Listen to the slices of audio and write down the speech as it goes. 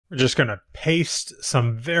We're just going to paste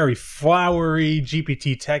some very flowery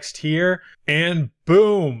GPT text here, and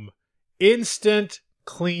boom, instant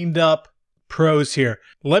cleaned up prose here.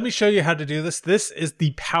 Let me show you how to do this. This is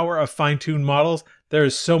the power of fine-tuned models. There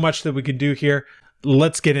is so much that we can do here.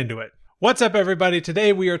 Let's get into it. What's up, everybody?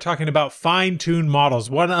 Today we are talking about fine-tuned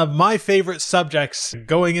models, one of my favorite subjects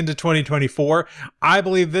going into 2024. I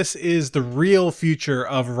believe this is the real future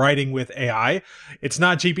of writing with AI. It's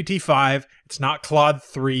not GPT-5, it's not Claude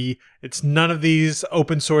 3, it's none of these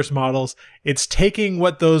open source models. It's taking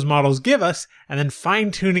what those models give us and then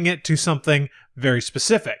fine-tuning it to something very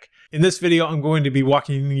specific. In this video, I'm going to be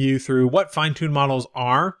walking you through what fine-tuned models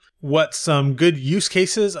are, what some good use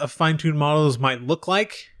cases of fine-tuned models might look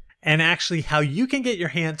like, and actually how you can get your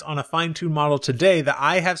hands on a fine-tuned model today that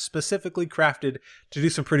I have specifically crafted to do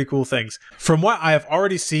some pretty cool things. From what I have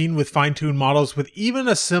already seen with fine-tuned models, with even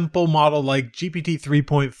a simple model like GPT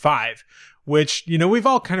 3.5, which, you know, we've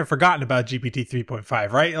all kind of forgotten about GPT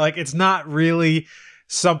 3.5, right? Like, it's not really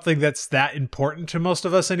something that's that important to most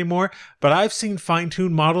of us anymore, but I've seen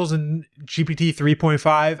fine-tuned models in GPT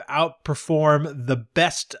 3.5 outperform the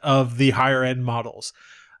best of the higher-end models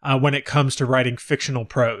when it comes to writing fictional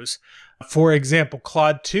prose. For example,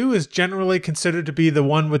 Claude 2 is generally considered to be the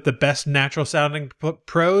one with the best natural sounding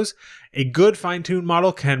prose. A good fine-tuned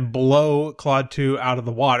model can blow Claude 2 out of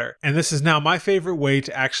the water. And this is now my favorite way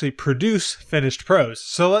to actually produce finished prose.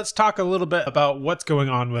 So let's talk a little bit about what's going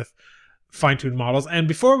on with fine-tuned models. And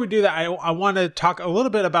before we do that, I want to talk a little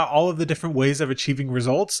bit about all of the different ways of achieving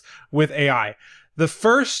results with AI. The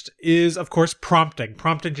first is, of course, prompt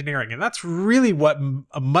engineering. And that's really what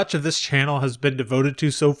much of this channel has been devoted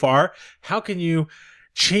to so far. How can you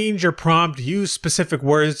change your prompt, use specific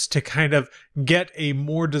words to kind of get a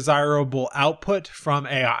more desirable output from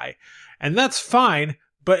AI? And that's fine,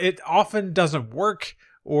 but it often doesn't work,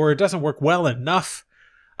 or it doesn't work well enough.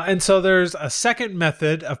 And so there's a second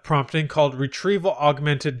method of prompting called Retrieval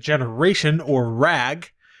Augmented Generation, or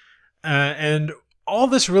RAG. And all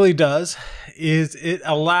this really does is it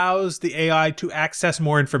allows the AI to access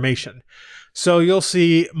more information. So you'll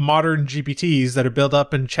see modern GPTs that are built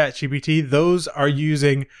up in ChatGPT, those are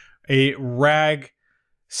using a RAG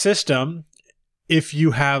system. If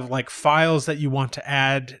you have like files that you want to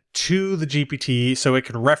add to the GPT so it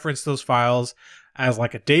can reference those files as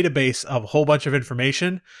like a database of a whole bunch of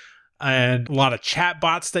information, and a lot of chat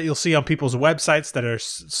bots that you'll see on people's websites that are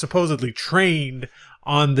supposedly trained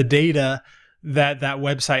on the data that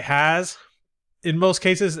website has. In most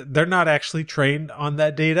cases, they're not actually trained on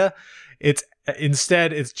that data.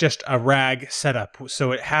 Instead, it's just a RAG setup.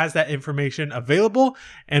 So it has that information available,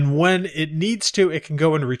 and when it needs to, it can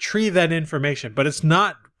go and retrieve that information, but it's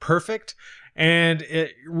not perfect. And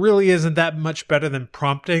it really isn't that much better than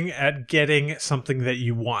prompting at getting something that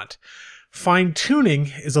you want.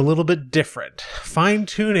 Fine-tuning is a little bit different.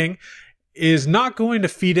 Fine-tuning is not going to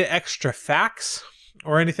feed it extra facts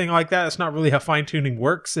or anything like that. It's not really how fine-tuning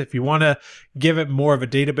works. If you want to give it more of a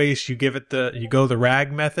database, you go the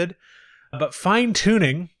RAG method. But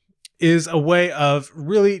fine-tuning is a way of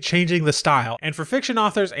really changing the style. And for fiction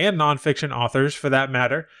authors and nonfiction authors, for that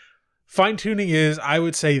matter, fine-tuning is, I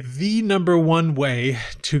would say, the #1 way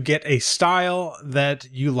to get a style that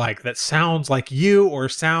you like, that sounds like you or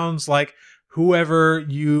sounds like whoever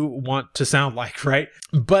you want to sound like, right?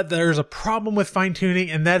 But there's a problem with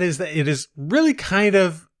fine-tuning, and that is that it is really kind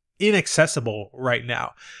of inaccessible right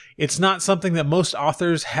now. It's not something that most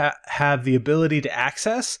authors have the ability to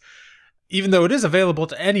access. Even though it is available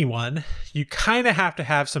to anyone, you kind of have to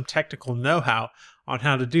have some technical know-how on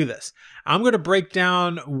how to do this. I'm going to break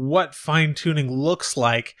down what fine-tuning looks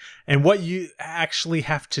like and what you actually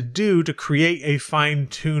have to do to create a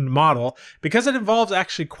fine-tuned model, because it involves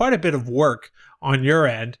actually quite a bit of work on your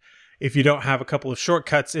end if you don't have a couple of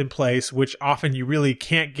shortcuts in place, which often you really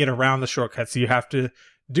can't get around the shortcuts. You have to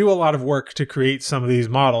do a lot of work to create some of these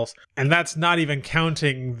models, and that's not even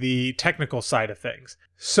counting the technical side of things.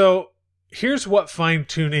 So here's what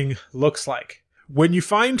fine-tuning looks like. When you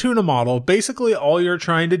fine-tune a model, basically all you're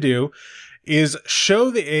trying to do is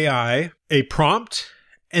show the AI a prompt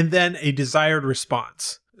and then a desired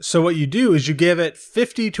response. So what you do is you give it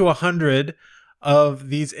 50 to 100 of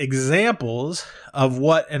these examples of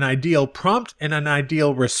what an ideal prompt and an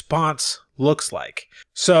ideal response looks like.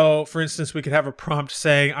 So for instance, we could have a prompt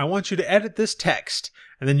saying, I want you to edit this text,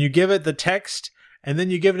 and then you give it the text, and then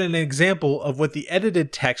you give it an example of what the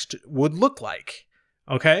edited text would look like.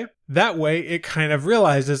 Okay? That way it kind of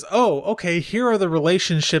realizes, oh, okay, here are the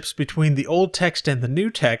relationships between the old text and the new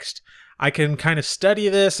text. I can kind of study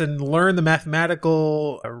this and learn the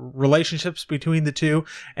mathematical relationships between the two.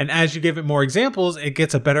 And as you give it more examples, it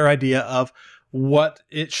gets a better idea of what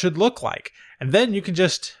it should look like. And then you can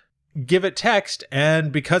just give it text,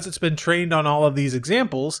 and because it's been trained on all of these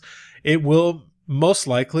examples, it will most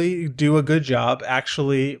likely do a good job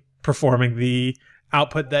actually performing the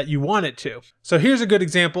output that you want it to. So here's a good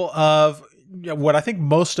example of what I think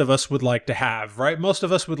most of us would like to have, right? Most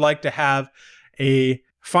of us would like to have a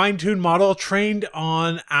fine-tuned model trained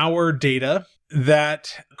on our data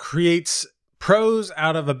that creates prose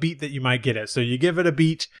out of a beat that you might get it. So you give it a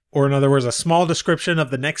beat, or in other words, a small description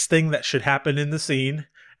of the next thing that should happen in the scene,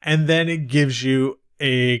 and then it gives you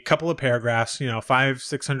a couple of paragraphs,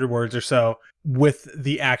 500-600 words or so, with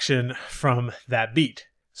the action from that beat.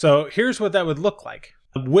 So here's what that would look like.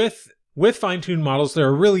 With fine-tuned models, there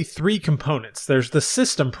are really three components. There's the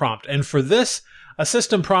system prompt, and for this, a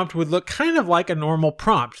system prompt would look kind of like a normal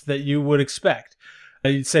prompt that you would expect.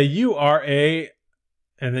 You'd say you are a,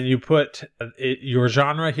 and then you put your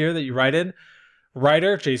genre here that you write in.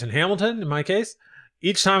 Writer, Jason Hamilton, in my case.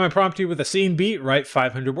 Each time I prompt you with a scene beat, write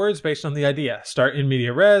 500 words based on the idea. Start in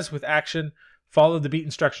media res with action. Follow the beat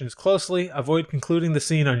instructions closely. Avoid concluding the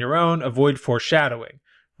scene on your own. Avoid foreshadowing,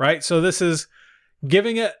 right? So this is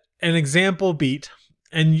giving it an example beat.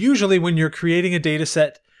 And usually when you're creating a data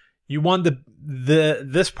set, you want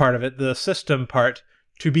this part of it, the system part,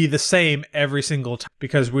 to be the same every single time,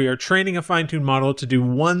 because we are training a fine-tuned model to do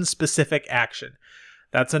one specific action.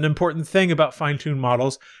 That's an important thing about fine-tuned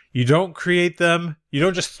models. You don't create them, you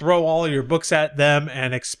don't just throw all of your books at them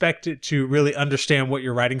and expect it to really understand what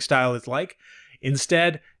your writing style is like.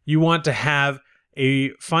 Instead, you want to have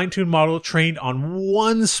a fine-tuned model trained on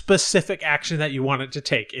one specific action that you want it to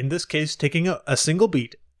take. In this case, taking a single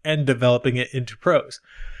beat and developing it into prose.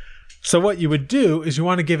 So what you would do is you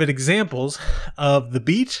want to give it examples of the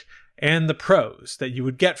beat and the prose that you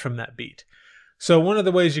would get from that beat. So one of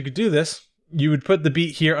the ways you could do this, you would put the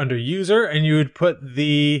beat here under user, and you would put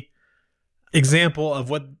the example of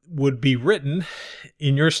what would be written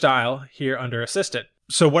in your style here under assistant.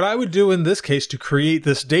 So what I would do in this case to create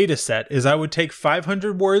this data set is I would take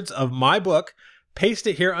 500 words of my book, paste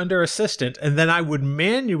it here under assistant, and then I would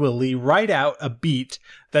manually write out a beat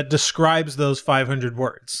that describes those 500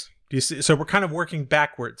 words. Do you see? So we're kind of working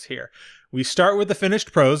backwards here. We start with the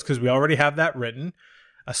finished prose because we already have that written,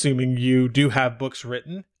 assuming you do have books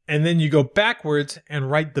written. And then you go backwards and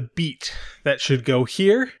write the beat that should go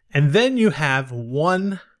here. And then you have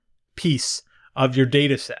one piece of your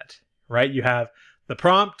data set, right? You have the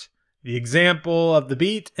prompt, the example of the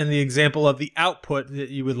beat, and the example of the output that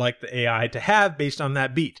you would like the AI to have based on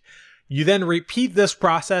that beat. You then repeat this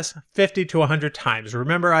process 50 to 100 times.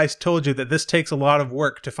 Remember, I told you that this takes a lot of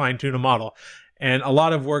work to fine-tune a model and a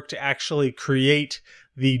lot of work to actually create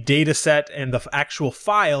the data set and the actual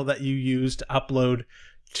file that you use to upload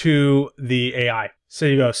to the AI. So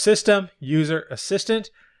you go system, user, assistant,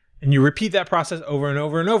 and you repeat that process over and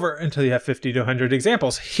over and over until you have 50 to 100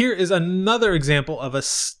 examples. Here is another example of a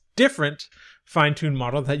different fine-tuned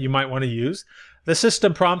model that you might want to use. The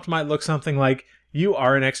system prompt might look something like, you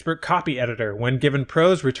are an expert copy editor. When given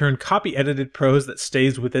prose, return copy-edited prose that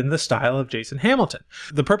stays within the style of Jason Hamilton.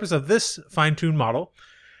 The purpose of this fine-tuned model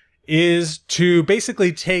is to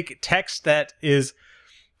basically take text that is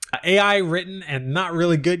AI written and not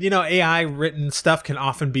really good. AI written stuff can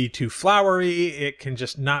often be too flowery. It can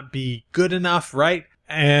just not be good enough, right?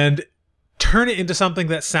 And turn it into something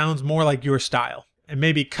that sounds more like your style, and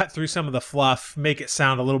maybe cut through some of the fluff, make it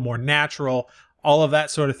sound a little more natural, all of that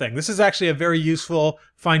sort of thing. This is actually a very useful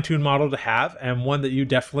fine-tuned model to have, and one that you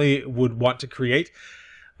definitely would want to create.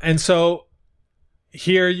 And so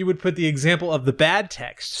here you would put the example of the bad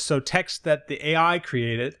text, so text that the AI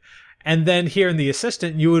created. And then here in the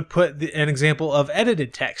assistant, you would put an example of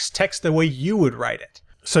edited text the way you would write it.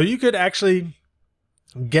 So you could actually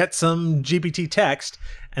get some GPT text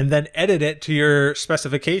and then edit it to your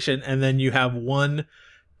specification, and then you have one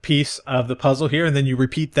piece of the puzzle here, and then you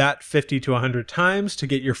repeat that 50 to 100 times to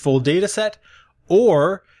get your full data set.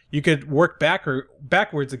 Or you could work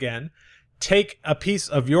backwards again, take a piece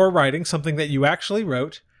of your writing, something that you actually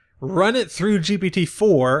wrote, run it through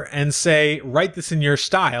GPT-4 and say, write this in your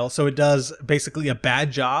style. So it does basically a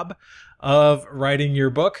bad job of writing your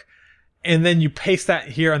book. And then you paste that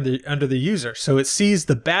here under the user. So it sees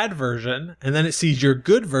the bad version, and then it sees your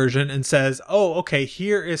good version and says, oh, okay,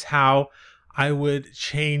 here is how I would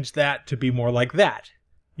change that to be more like that.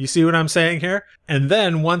 You see what I'm saying here? And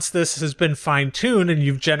then once this has been fine-tuned and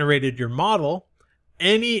you've generated your model,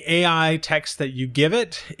 any AI text that you give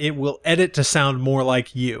it, it will edit to sound more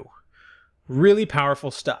like you. Really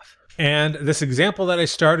powerful stuff. And this example that I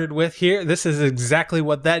started with here, this is exactly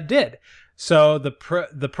what that did. So the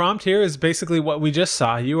prompt here is basically what we just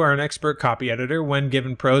saw. You are an expert copy editor. When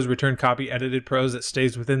given prose, return copy edited prose that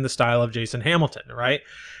stays within the style of Jason Hamilton, right?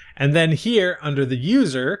 And then here under the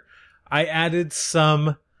user, I added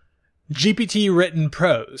some GPT written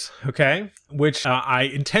prose, okay? Which I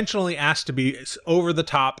intentionally asked to be over the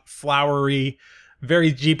top, flowery,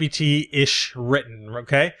 very GPT-ish written,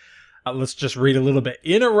 okay? Let's just read a little bit.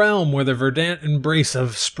 In a realm where the verdant embrace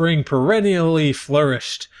of spring perennially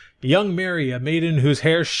flourished, young Mary, a maiden whose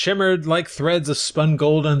hair shimmered like threads of spun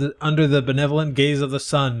gold under the benevolent gaze of the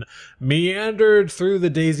sun, meandered through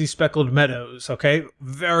the daisy-speckled meadows. Okay,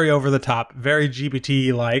 very over the top, very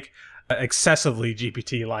GPT-like, excessively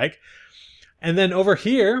GPT-like. And then over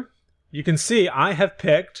here, you can see I have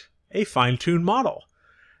picked a fine-tuned model.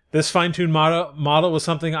 This fine-tuned model was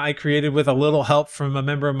something I created with a little help from a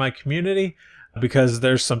member of my community because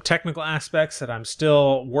there's some technical aspects that I'm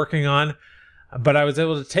still working on. But I was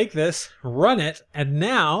able to take this, run it, and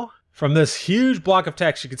now from this huge block of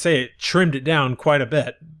text, you could say it trimmed it down quite a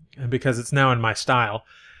bit because it's now in my style.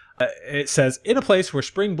 It says, in a place where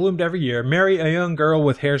spring bloomed every year, Mary, a young girl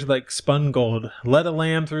with hair like spun gold, led a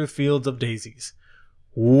lamb through fields of daisies.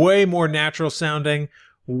 Way more natural sounding,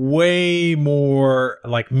 way more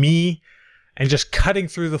like me, and just cutting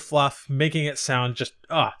through the fluff, making it sound just,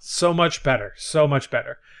 so much better, so much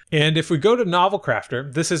better. And if we go to Novel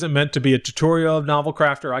Crafter, this isn't meant to be a tutorial of Novel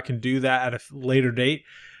Crafter. I can do that at a later date.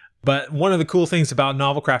 But one of the cool things about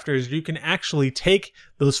Novel Crafter is you can actually take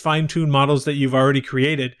those fine-tuned models that you've already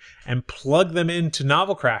created and plug them into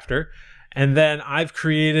Novel Crafter. And then I've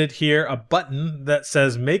created here a button that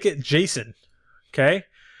says, make it Jason. Okay?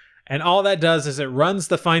 And all that does is it runs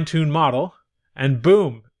the fine-tuned model and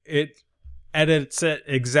boom, it edits it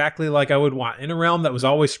exactly like I would want. In a realm that was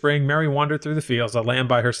always spring, Mary wandered through the fields, a lamb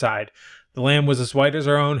by her side. The lamb was as white as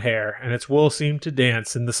her own hair, and its wool seemed to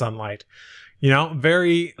dance in the sunlight. You know,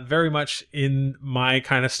 very, very much in my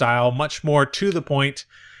kind of style, much more to the point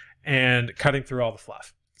and cutting through all the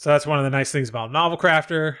fluff. So that's one of the nice things about Novel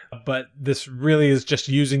Crafter, but this really is just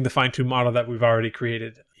using the fine-tuned model that we've already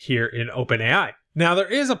created here in OpenAI. Now,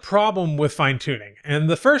 there is a problem with fine-tuning, and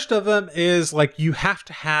the first of them is like you have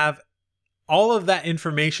to have all of that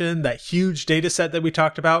information, that huge data set that we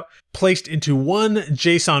talked about, placed into one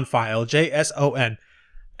JSON file, JSON.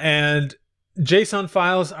 And JSON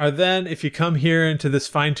files are then, if you come here into this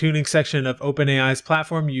fine-tuning section of OpenAI's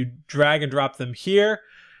platform, you drag and drop them here,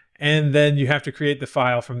 and then you have to create the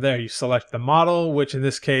file from there. You select the model, which in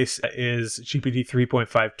this case is GPT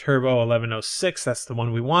 3.5 Turbo 1106. That's the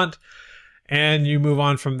one we want. And you move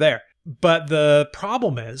on from there. But the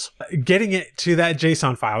problem is getting it to that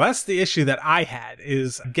JSON file. That's the issue that I had,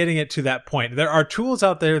 is getting it to that point. There are tools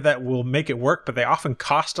out there that will make it work, but they often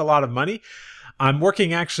cost a lot of money. I'm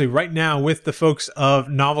working actually right now with the folks of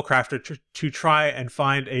Novel Crafter to try and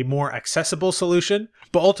find a more accessible solution.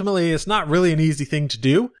 But ultimately, it's not really an easy thing to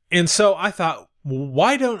do. And so I thought,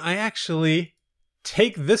 why don't I actually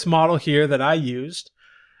take this model here that I used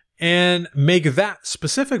and make that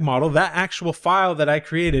specific model, that actual file that I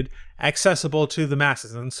created, accessible to the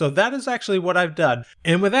masses. And so that is actually what I've done.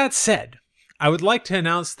 And with that said, I would like to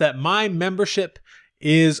announce that my membership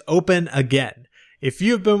is open again. If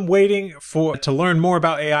you've been waiting to learn more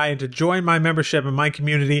about AI and to join my membership and my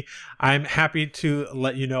community, I'm happy to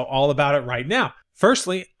let you know all about it right now.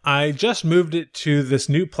 Firstly, I just moved it to this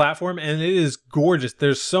new platform and it is gorgeous.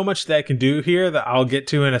 There's so much that I can do here that I'll get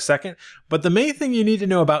to in a second. But the main thing you need to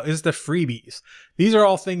know about is the freebies. These are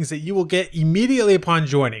all things that you will get immediately upon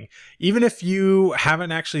joining. Even if you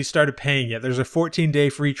haven't actually started paying yet, there's a 14-day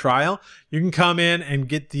free trial. You can come in and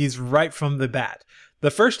get these right from the bat.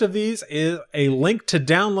 The first of these is a link to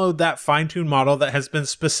download that fine-tuned model that has been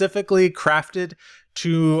specifically crafted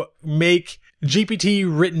to make GPT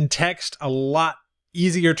written text a lot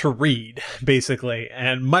easier to read, basically,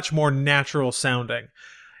 and much more natural sounding.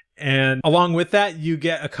 And along with that, you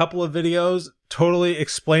get a couple of videos totally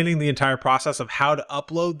explaining the entire process of how to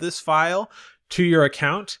upload this file to your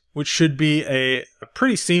account, which should be a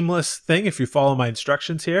pretty seamless thing if you follow my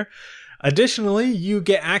instructions here. Additionally, you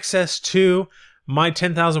get access to my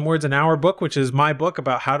 10,000 Words an Hour book, which is my book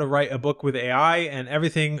about how to write a book with AI and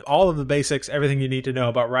everything, all of the basics, everything you need to know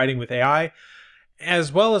about writing with AI,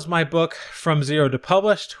 as well as my book From Zero to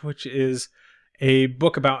Published, which is a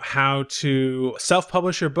book about how to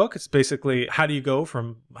self-publish your book. It's basically how do you go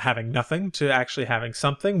from having nothing to actually having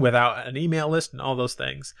something without an email list and all those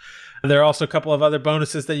things. There are also a couple of other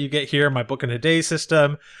bonuses that you get here, my book in a day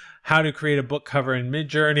system, how to create a book cover in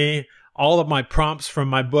Midjourney, all of my prompts from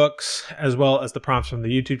my books, as well as the prompts from the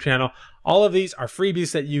YouTube channel. All of these are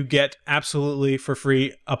freebies that you get absolutely for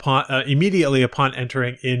free upon immediately upon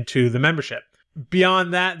entering into the membership.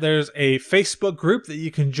 Beyond that, there's a Facebook group that you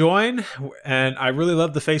can join, and I really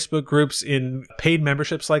love the Facebook groups in paid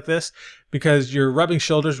memberships like this because you're rubbing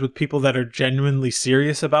shoulders with people that are genuinely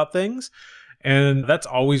serious about things, and that's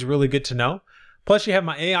always really good to know. Plus, you have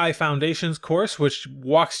my AI Foundations course, which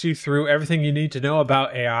walks you through everything you need to know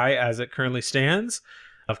about AI as it currently stands.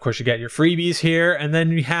 Of course, you get your freebies here, and then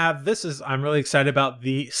you have, I'm really excited about,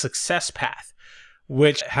 the Success Path,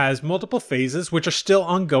 which has multiple phases, which are still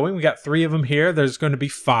ongoing. We got 3 of them here. There's going to be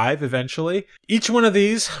 5 eventually. Each one of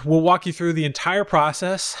these will walk you through the entire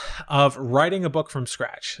process of writing a book from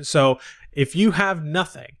scratch. So if you have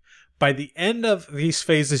nothing, by the end of these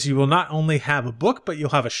phases, you will not only have a book, but you'll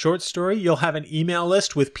have a short story. You'll have an email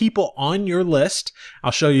list with people on your list. I'll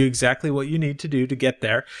show you exactly what you need to do to get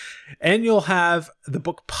there. And you'll have the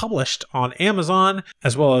book published on Amazon,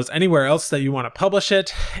 as well as anywhere else that you want to publish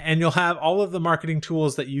it. And you'll have all of the marketing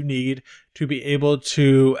tools that you need to be able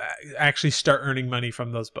to actually start earning money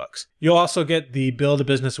from those books. You'll also get the Build a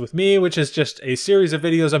Business with Me, which is just a series of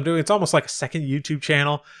videos I'm doing. It's almost like a second YouTube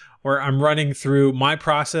channel, where I'm running through my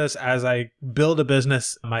process as I build a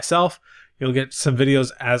business myself. You'll get some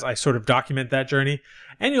videos as I sort of document that journey.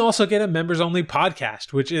 And you'll also get a members only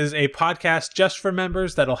podcast, which is a podcast just for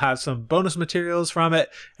members that'll have some bonus materials from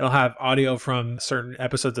it. It'll have audio from certain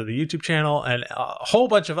episodes of the YouTube channel and a whole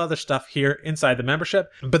bunch of other stuff here inside the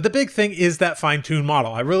membership. But the big thing is that fine-tuned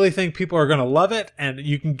model. I really think people are going to love it, and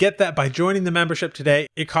you can get that by joining the membership today.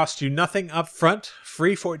 It costs you nothing up front,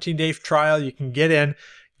 free 14-day trial. You can get in,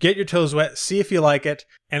 get your toes wet, see if you like it,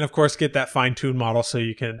 and of course get that fine-tuned model so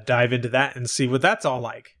you can dive into that and see what that's all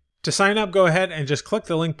like. To sign up, go ahead and just click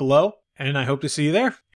the link below, and I hope to see you there.